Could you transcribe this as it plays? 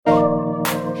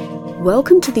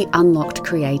Welcome to the Unlocked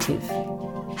Creative.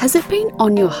 Has it been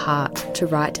on your heart to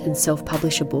write and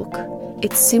self-publish a book?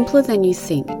 It's simpler than you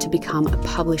think to become a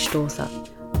published author.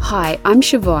 Hi, I'm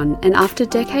Siobhan, and after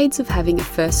decades of having a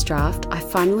first draft, I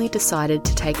finally decided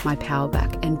to take my power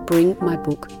back and bring my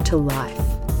book to life.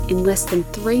 In less than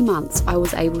 3 months, I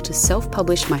was able to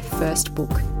self-publish my first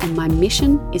book, and my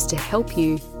mission is to help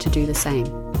you to do the same.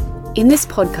 In this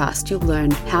podcast, you'll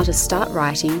learn how to start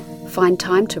writing, find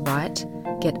time to write,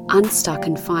 get unstuck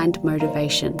and find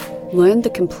motivation, learn the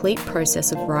complete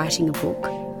process of writing a book,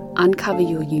 uncover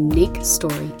your unique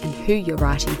story and who you're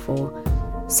writing for,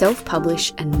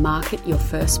 self-publish and market your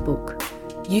first book.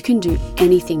 You can do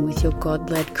anything with your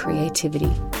God-led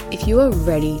creativity. If you are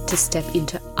ready to step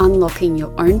into unlocking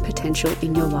your own potential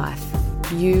in your life,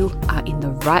 you are in the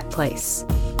right place.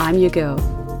 I'm your girl.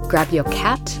 Grab your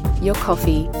cat, your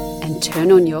coffee, and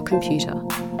turn on your computer.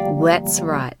 Let's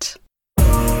write.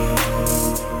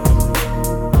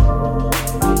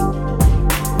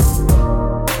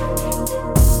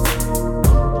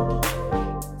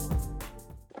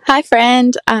 Hi,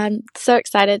 friend. I'm so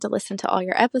excited to listen to all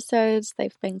your episodes.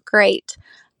 They've been great.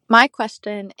 My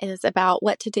question is about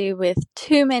what to do with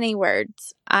too many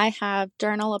words. I have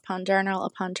journal upon journal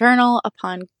upon journal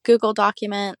upon Google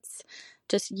Documents,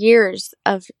 just years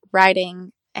of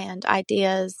writing and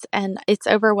ideas, and it's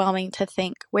overwhelming to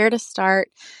think where to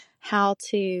start, how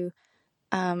to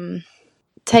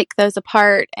take those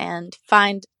apart and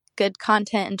find good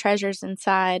content and treasures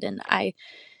inside, and I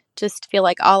just feel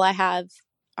like all I have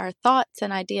are thoughts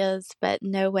and ideas, but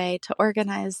no way to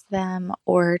organize them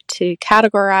or to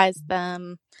categorize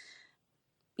them.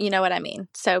 You know what I mean?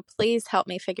 So please help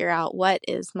me figure out what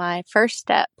is my first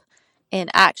step in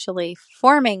actually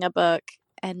forming a book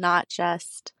and not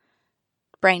just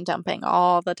brain dumping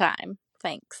all the time.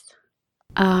 Thanks.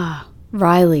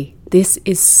 Riley, this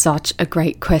is such a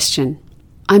great question.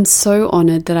 I'm so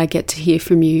honoured that I get to hear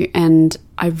from you, and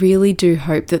I really do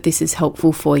hope that this is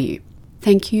helpful for you.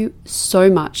 Thank you so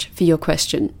much for your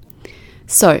question.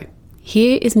 So,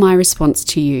 here is my response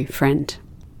to you, friend.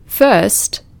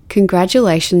 First,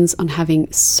 congratulations on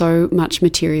having so much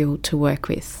material to work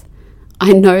with.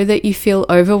 I know that you feel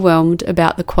overwhelmed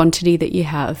about the quantity that you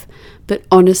have, but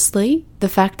honestly, the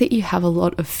fact that you have a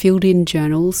lot of filled-in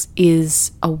journals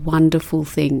is a wonderful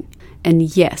thing. And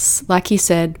yes, like you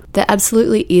said, there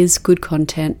absolutely is good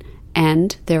content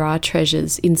and there are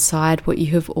treasures inside what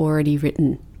you have already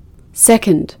written.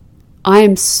 Second, I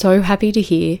am so happy to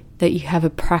hear that you have a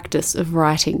practice of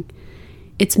writing.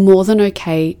 It's more than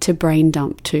okay to brain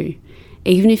dump too.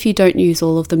 Even if you don't use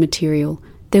all of the material,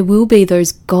 there will be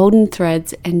those golden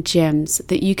threads and gems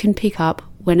that you can pick up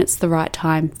when it's the right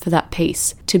time for that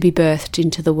piece to be birthed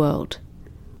into the world.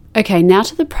 Okay, now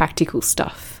to the practical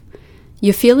stuff.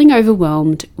 You're feeling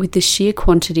overwhelmed with the sheer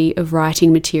quantity of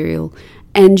writing material,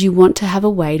 and you want to have a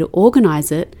way to organize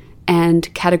it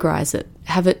and categorize it,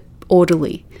 have it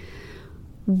orderly.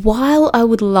 While I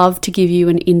would love to give you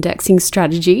an indexing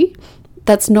strategy,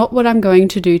 that's not what I'm going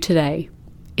to do today.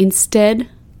 Instead,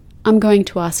 I'm going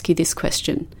to ask you this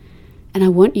question, and I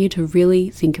want you to really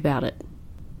think about it.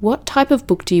 What type of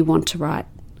book do you want to write,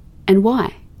 and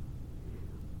why?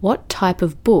 What type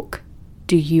of book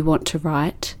do you want to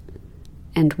write,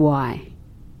 and why?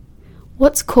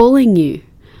 What's calling you?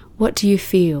 What do you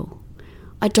feel?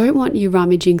 I don't want you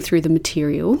rummaging through the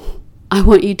material. I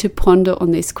want you to ponder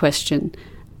on this question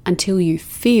until you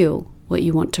feel what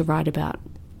you want to write about.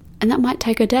 And that might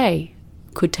take a day,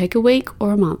 could take a week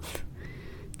or a month.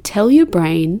 Tell your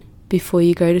brain before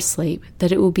you go to sleep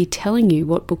that it will be telling you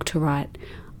what book to write.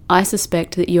 I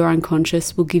suspect that your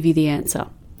unconscious will give you the answer.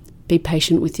 Be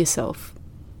patient with yourself.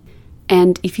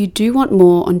 And if you do want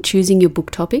more on choosing your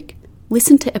book topic,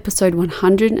 listen to episode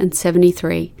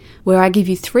 173, where I give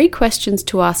you 3 questions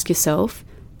to ask yourself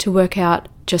to work out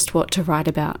just what to write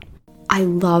about. I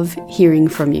love hearing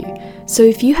from you. So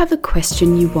if you have a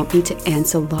question you want me to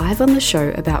answer live on the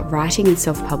show about writing and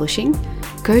self-publishing,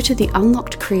 go to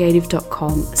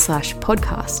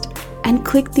theunlockedcreative.com/podcast and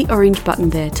click the orange button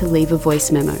there to leave a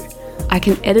voice memo. I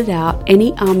can edit out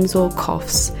any ums or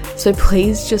coughs, so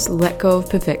please just let go of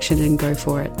perfection and go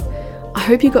for it. I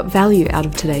hope you got value out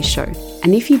of today's show,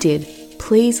 and if you did,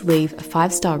 please leave a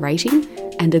 5-star rating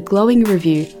and a glowing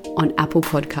review on Apple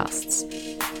Podcasts.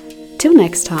 Till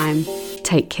next time,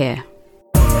 take care.